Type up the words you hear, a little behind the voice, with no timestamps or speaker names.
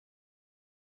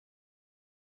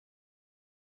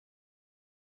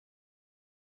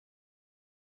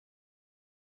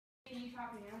You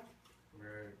talk me out.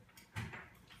 Right.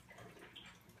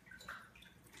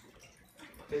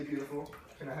 Hey, beautiful.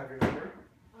 Can I have your number?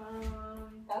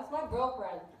 That's my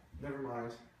girlfriend. Never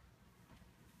mind.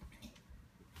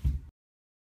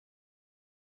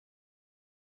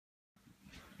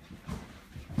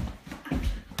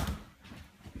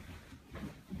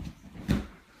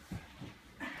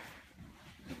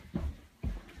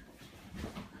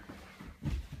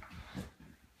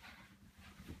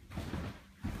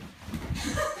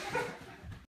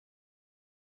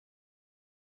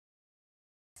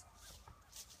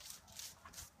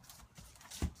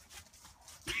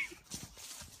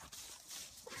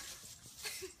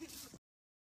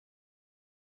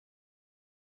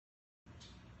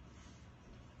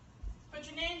 Put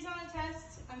your names on a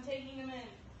test. I'm taking them in.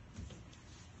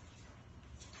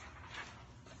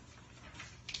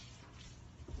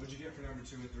 What'd you get for number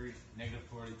 2 and 3? Negative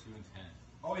 42 and 10.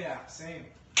 Oh yeah, same.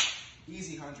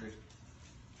 Easy 100.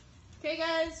 Okay,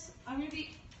 guys. I'm gonna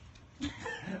be. Hardcore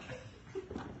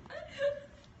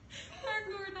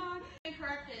dog.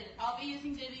 Corrected. I'll be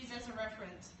using ditties as a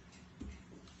reference.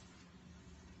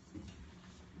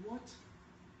 What?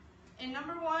 In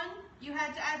number 1, you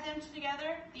had to add them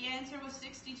together. The answer was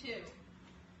 62.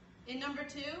 In number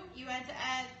 2, you had to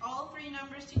add all 3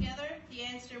 numbers together. The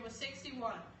answer was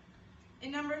 61.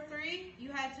 In number 3,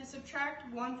 you had to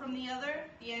subtract one from the other.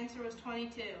 The answer was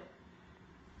 22.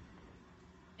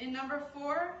 In number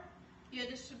 4, you had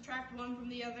to subtract one from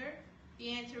the other.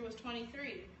 The answer was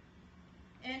 23.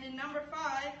 And in number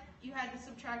 5, you had to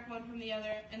subtract one from the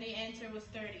other, and the answer was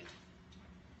 30.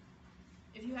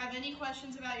 If you have any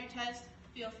questions about your test,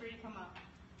 feel free to come up.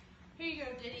 Here you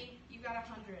go, Diddy. You got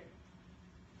 100.